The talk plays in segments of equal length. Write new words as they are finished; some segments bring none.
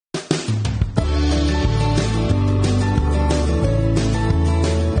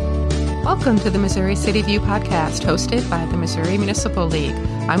Welcome to the Missouri City View podcast, hosted by the Missouri Municipal League.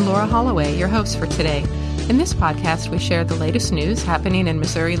 I'm Laura Holloway, your host for today. In this podcast, we share the latest news happening in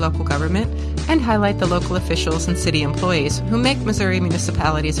Missouri local government and highlight the local officials and city employees who make Missouri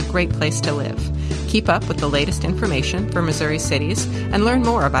municipalities a great place to live. Keep up with the latest information for Missouri cities and learn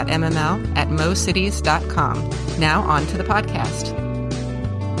more about MML at mocities.com. Now on to the podcast.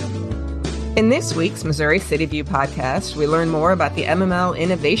 In this week's Missouri City View podcast, we learn more about the MML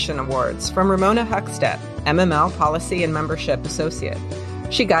Innovation Awards from Ramona Huckstedt, MML Policy and Membership Associate.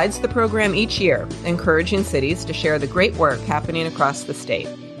 She guides the program each year, encouraging cities to share the great work happening across the state.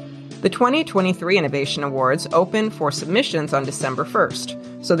 The 2023 Innovation Awards open for submissions on December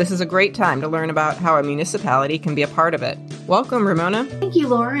 1st, so this is a great time to learn about how a municipality can be a part of it. Welcome, Ramona. Thank you,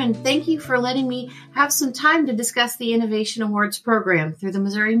 Laura, and thank you for letting me have some time to discuss the Innovation Awards program through the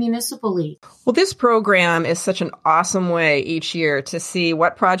Missouri Municipal League. Well, this program is such an awesome way each year to see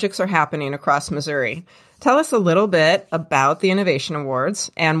what projects are happening across Missouri. Tell us a little bit about the Innovation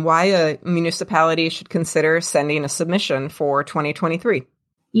Awards and why a municipality should consider sending a submission for 2023.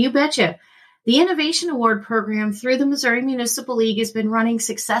 You betcha. The Innovation Award program through the Missouri Municipal League has been running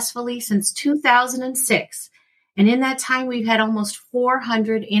successfully since 2006. And in that time, we've had almost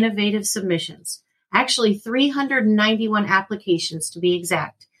 400 innovative submissions, actually 391 applications to be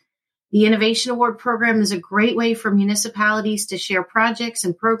exact. The Innovation Award program is a great way for municipalities to share projects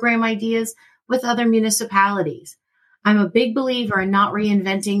and program ideas with other municipalities. I'm a big believer in not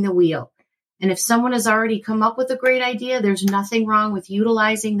reinventing the wheel. And if someone has already come up with a great idea, there's nothing wrong with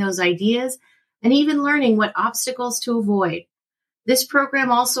utilizing those ideas and even learning what obstacles to avoid. This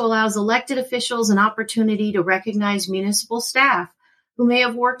program also allows elected officials an opportunity to recognize municipal staff who may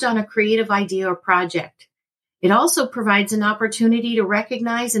have worked on a creative idea or project. It also provides an opportunity to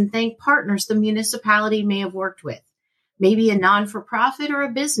recognize and thank partners the municipality may have worked with, maybe a non-for-profit or a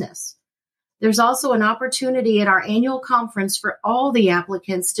business. There's also an opportunity at our annual conference for all the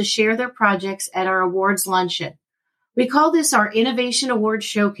applicants to share their projects at our awards luncheon. We call this our Innovation Awards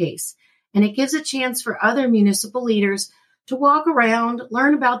Showcase, and it gives a chance for other municipal leaders to walk around,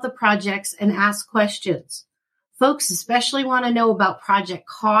 learn about the projects, and ask questions. Folks especially want to know about project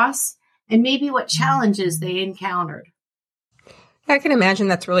costs and maybe what challenges they encountered. I can imagine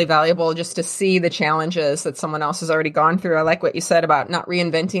that's really valuable just to see the challenges that someone else has already gone through. I like what you said about not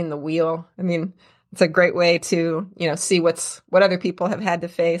reinventing the wheel. I mean, it's a great way to, see what other people have had to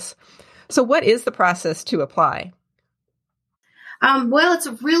face. So what is the process to apply? Well, it's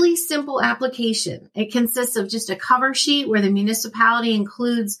a really simple application. It consists of just a cover sheet where the municipality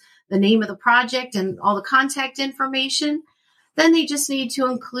includes the name of the project and all the contact information. Then they just need to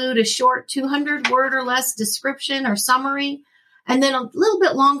include a short 200-word or less description or summary, and then a little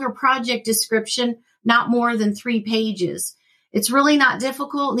bit longer project description, not more than 3 pages. It's really not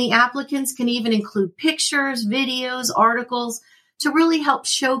difficult, and the applicants can even include pictures, videos, articles to really help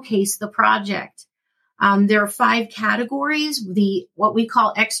showcase the project. There are 5 categories, what we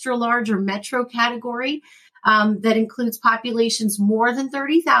call extra large or metro category, that includes populations more than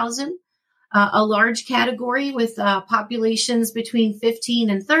 30,000, a large category with populations between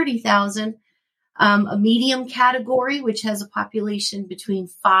 15 and 30,000, a medium category, which has a population between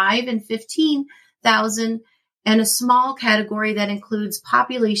 5 and 15,000, and a small category that includes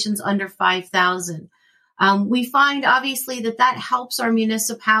populations under 5,000. We find, obviously, that helps our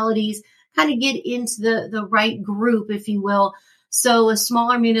municipalities kind of get into the right group, if you will, so a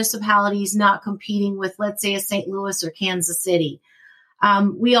smaller municipality is not competing with, let's say, a St. Louis or Kansas City.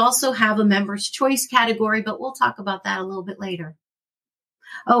 We also have a member's choice category, but we'll talk about that a little bit later.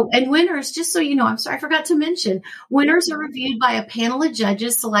 Oh, and winners, just so you know, I'm sorry, I forgot to mention, winners are reviewed by a panel of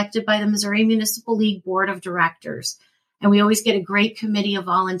judges selected by the Missouri Municipal League Board of Directors. And we always get a great committee of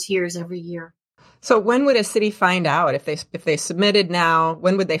volunteers every year. So when would a city find out if they submitted now?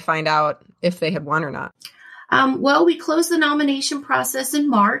 When would they find out if they had won or not? Well, we close the nomination process in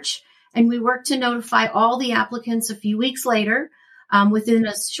March, and we work to notify all the applicants a few weeks later, within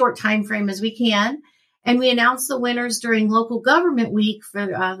a short time frame as we can. And we announce the winners during local government week for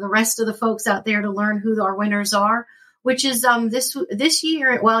the rest of the folks out there to learn who our winners are, which is this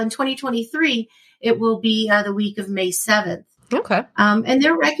year. Well, in 2023, it will be the week of May 7th. Okay. And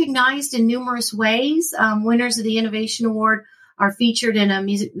they're recognized in numerous ways. Winners of the Innovation Award are featured in a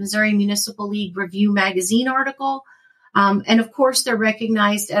Missouri Municipal League Review magazine article. And of course, they're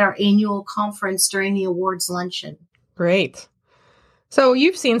recognized at our annual conference during the awards luncheon. Great. So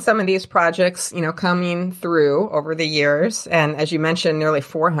you've seen some of these projects, coming through over the years. And as you mentioned, nearly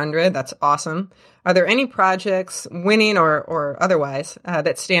 400. That's awesome. Are there any projects, winning or otherwise,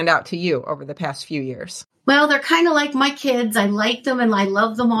 that stand out to you over the past few years? Well, they're kind of like my kids. I like them and I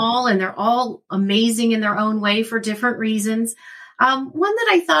love them all, and they're all amazing in their own way for different reasons. One that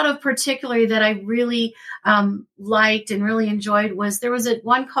I thought of particularly that I really liked and really enjoyed was there was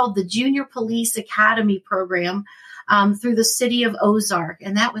one called the Junior Police Academy program through the city of Ozark.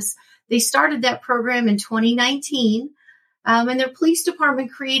 And they started that program in 2019. And their police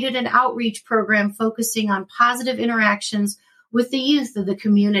department created an outreach program focusing on positive interactions with the youth of the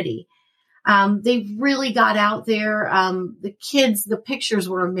community. They really got out there. The kids, the pictures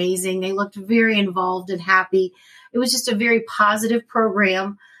were amazing. They looked very involved and happy. It was just a very positive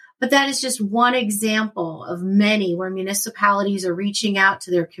program. But that is just one example of many where municipalities are reaching out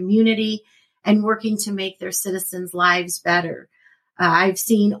to their community and working to make their citizens' lives better. I've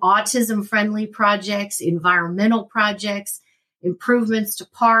seen autism-friendly projects, environmental projects, improvements to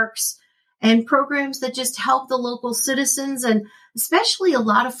parks, and programs that just help the local citizens and especially a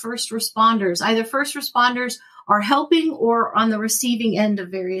lot of first responders. Either first responders are helping or on the receiving end of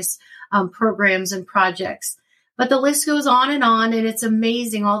various programs and projects. But the list goes on, and it's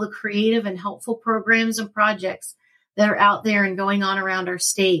amazing all the creative and helpful programs and projects that are out there and going on around our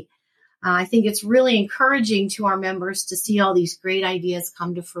state. I think it's really encouraging to our members to see all these great ideas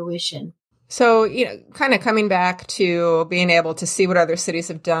come to fruition. So, kind of coming back to being able to see what other cities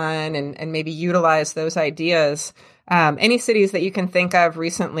have done and maybe utilize those ideas, any cities that you can think of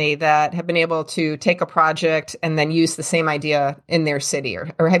recently that have been able to take a project and then use the same idea in their city,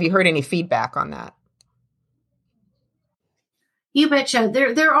 or have you heard any feedback on that? You betcha.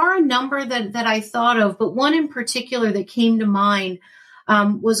 There are a number that I thought of, but one in particular that came to mind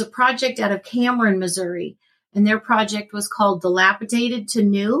was a project out of Cameron, Missouri, and their project was called Dilapidated to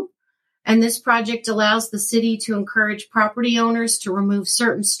New. And this project allows the city to encourage property owners to remove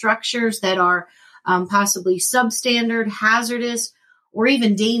certain structures that are possibly substandard, hazardous, or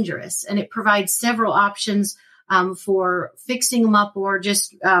even dangerous. And it provides several options for fixing them up or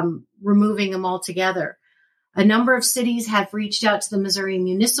just removing them altogether. A number of cities have reached out to the Missouri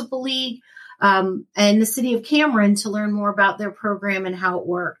Municipal League and the city of Cameron to learn more about their program and how it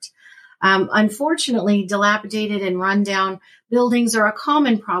worked. Unfortunately, dilapidated and rundown buildings are a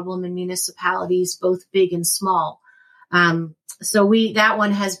common problem in municipalities, both big and small. So that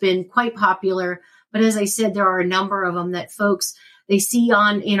one has been quite popular. But as I said, there are a number of them that folks, they see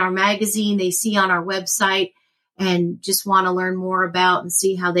in our magazine, they see on our website, and just want to learn more about and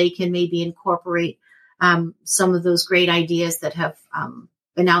see how they can maybe incorporate some of those great ideas that have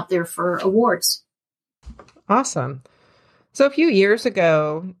been out there for awards. Awesome. So a few years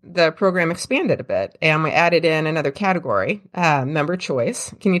ago, the program expanded a bit and we added in another category, member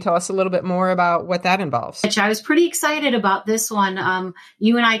choice. Can you tell us a little bit more about what that involves? I was pretty excited about this one.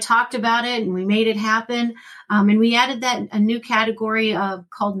 You and I talked about it and we made it happen. And we added a new category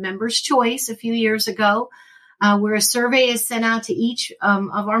called Members' Choice a few years ago, where a survey is sent out to each of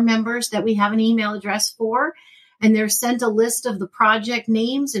our members that we have an email address for. And they're sent a list of the project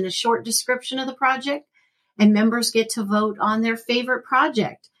names and a short description of the project. And members get to vote on their favorite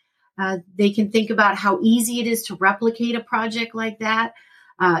project. They can think about how easy it is to replicate a project like that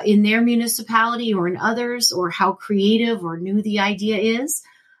in their municipality or in others, or how creative or new the idea is.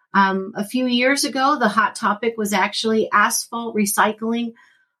 A few years ago, the hot topic was actually asphalt recycling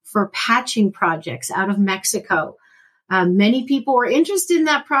for patching projects out of Mexico. Many people were interested in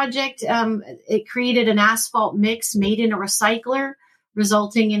that project. It created an asphalt mix made in a recycler,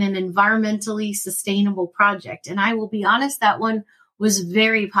 resulting in an environmentally sustainable project. And I will be honest, that one was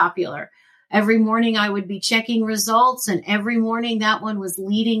very popular. Every morning I would be checking results, and every morning that one was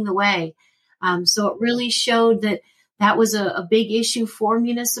leading the way. So it really showed that was a big issue for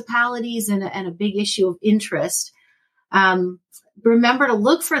municipalities and a big issue of interest. Remember to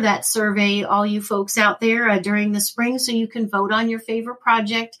look for that survey, all you folks out there, during the spring, so you can vote on your favorite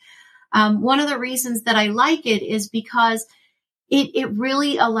project. One of the reasons that I like it is because it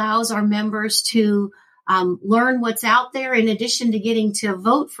really allows our members to learn what's out there. In addition to getting to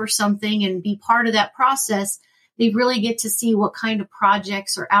vote for something and be part of that process, they really get to see what kind of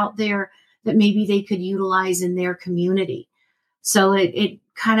projects are out there that maybe they could utilize in their community. So it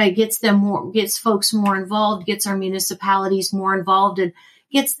kind of gets folks more involved, gets our municipalities more involved, and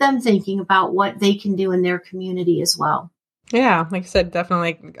gets them thinking about what they can do in their community as well. Yeah, like I said,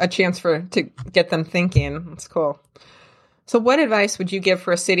 definitely a chance to get them thinking. That's cool. So what advice would you give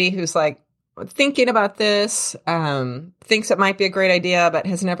for a city who's thinking about this, thinks it might be a great idea, but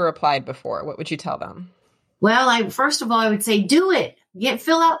has never applied before? What would you tell them? Well, first of all, I would say do it.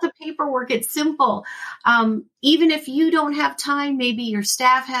 Fill out the paperwork. It's simple. Even if you don't have time, maybe your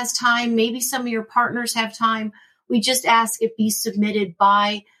staff has time, maybe some of your partners have time. We just ask it be submitted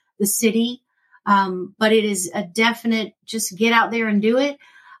by the city. But it is a definite, just get out there and do it.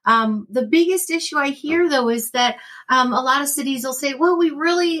 The biggest issue I hear, though, is that a lot of cities will say, well,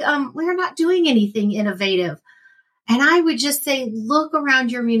 we're not doing anything innovative. And I would just say, look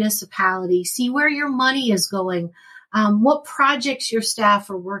around your municipality, see where your money is going, what projects your staff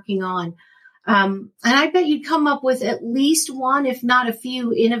are working on. And I bet you'd come up with at least one, if not a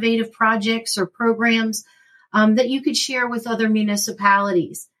few, innovative projects or programs that you could share with other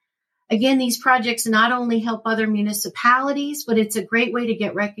municipalities. Again, these projects not only help other municipalities, but it's a great way to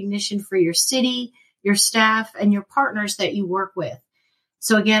get recognition for your city, your staff, and your partners that you work with.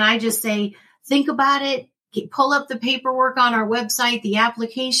 So again, I just say, think about it, pull up the paperwork on our website, the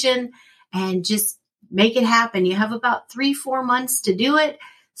application, and just make it happen. You have about 3-4 months to do it.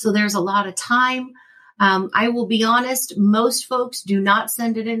 So there's a lot of time. I will be honest, most folks do not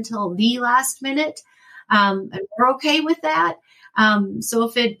send it until the last minute. And we're okay with that.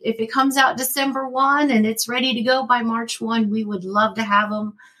 So if it comes out December 1 and it's ready to go by March 1, we would love to have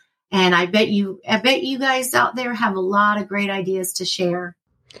them. And I bet you guys out there have a lot of great ideas to share.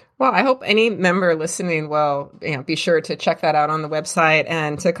 Well, I hope any member listening will be sure to check that out on the website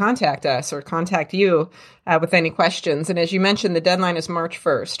and to contact us or contact you with any questions. And as you mentioned, the deadline is March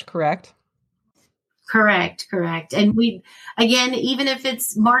 1st, correct? Correct. And again, even if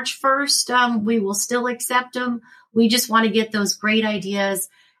it's March 1st, we will still accept them. We just want to get those great ideas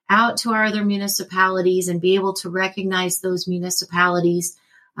out to our other municipalities and be able to recognize those municipalities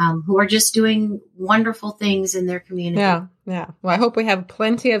who are just doing wonderful things in their community. Yeah. Well, I hope we have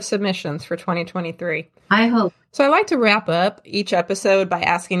plenty of submissions for 2023. I hope. So I like to wrap up each episode by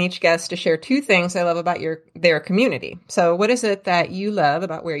asking each guest to share 2 things they love about their community. So what is it that you love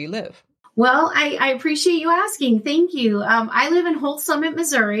about where you live? Well, I appreciate you asking. Thank you. I live in Holt Summit,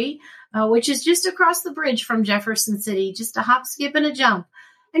 Missouri, which is just across the bridge from Jefferson City, just a hop, skip, and a jump.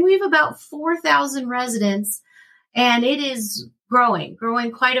 And we have about 4,000 residents, and it is growing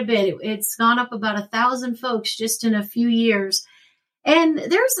quite a bit. It's gone up about 1,000 folks just in a few years. And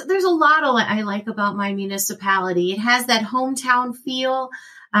there's a lot I like about my municipality. It has that hometown feel.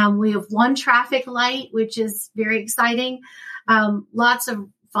 We have one traffic light, which is very exciting. Lots of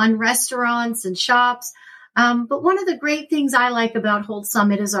fun restaurants and shops. But one of the great things I like about Holt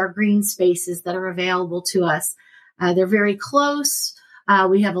Summit is our green spaces that are available to us. They're very close.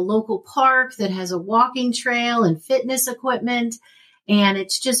 We have a local park that has a walking trail and fitness equipment. And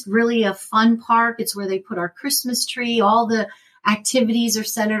it's just really a fun park. It's where they put our Christmas tree. All the activities are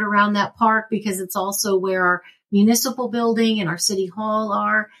centered around that park because it's also where our municipal building and our city hall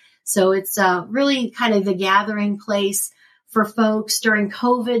are. So it's really kind of the gathering place for folks. During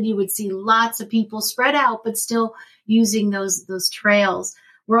COVID, you would see lots of people spread out, but still using those trails.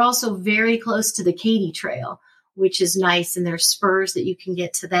 We're also very close to the Katy Trail, which is nice, and there's spurs that you can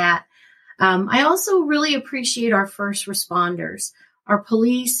get to that. I also really appreciate our first responders, our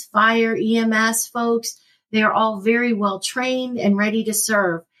police, fire, EMS folks. They are all very well trained and ready to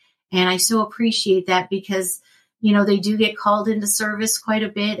serve. And I so appreciate that because, they do get called into service quite a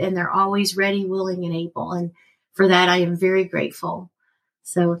bit, and they're always ready, willing, and able. And for that, I am very grateful.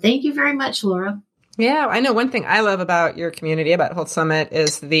 So thank you very much, Laura. Yeah, I know one thing I love about your community, about Holt Summit,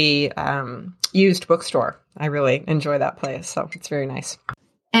 is the used bookstore. I really enjoy that place, so it's very nice.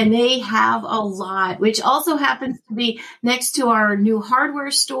 And they have a lot, which also happens to be next to our new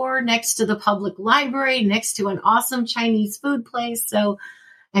hardware store, next to the public library, next to an awesome Chinese food place,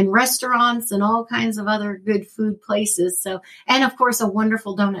 and restaurants and all kinds of other good food places. So, and of course, a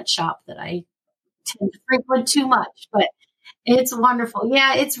wonderful donut shop that I tend to frequent too much, but it's wonderful.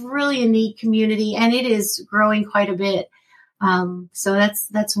 Yeah, it's really a neat community, and it is growing quite a bit. So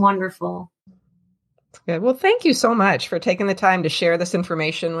that's wonderful. Good. Well, thank you so much for taking the time to share this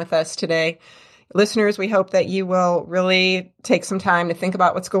information with us today. Listeners, we hope that you will really take some time to think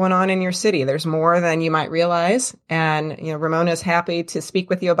about what's going on in your city. There's more than you might realize. And, Ramona is happy to speak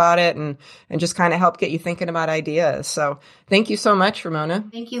with you about it and just kind of help get you thinking about ideas. So thank you so much, Ramona.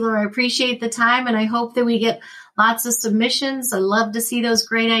 Thank you, Laura. I appreciate the time, and I hope that we get lots of submissions. I love to see those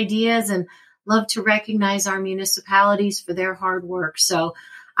great ideas and love to recognize our municipalities for their hard work. So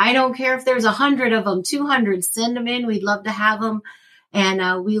I don't care if there's 100 of them, 200, send them in. We'd love to have them.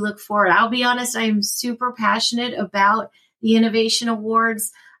 And we look forward. I'll be honest, I am super passionate about the Innovation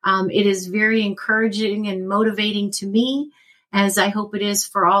Awards. It is very encouraging and motivating to me, as I hope it is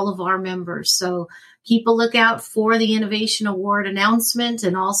for all of our members. So keep a lookout for the Innovation Award announcement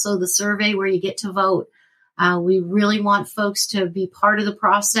and also the survey where you get to vote. We really want folks to be part of the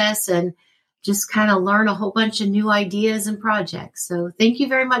process and just kind of learn a whole bunch of new ideas and projects. So thank you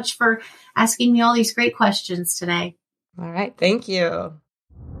very much for asking me all these great questions today. All right. Thank you.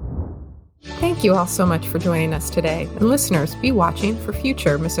 Thank you all so much for joining us today. And listeners, be watching for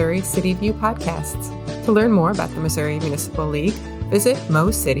future Missouri City View podcasts. To learn more about the Missouri Municipal League, visit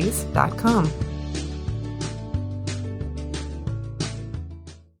mocities.com.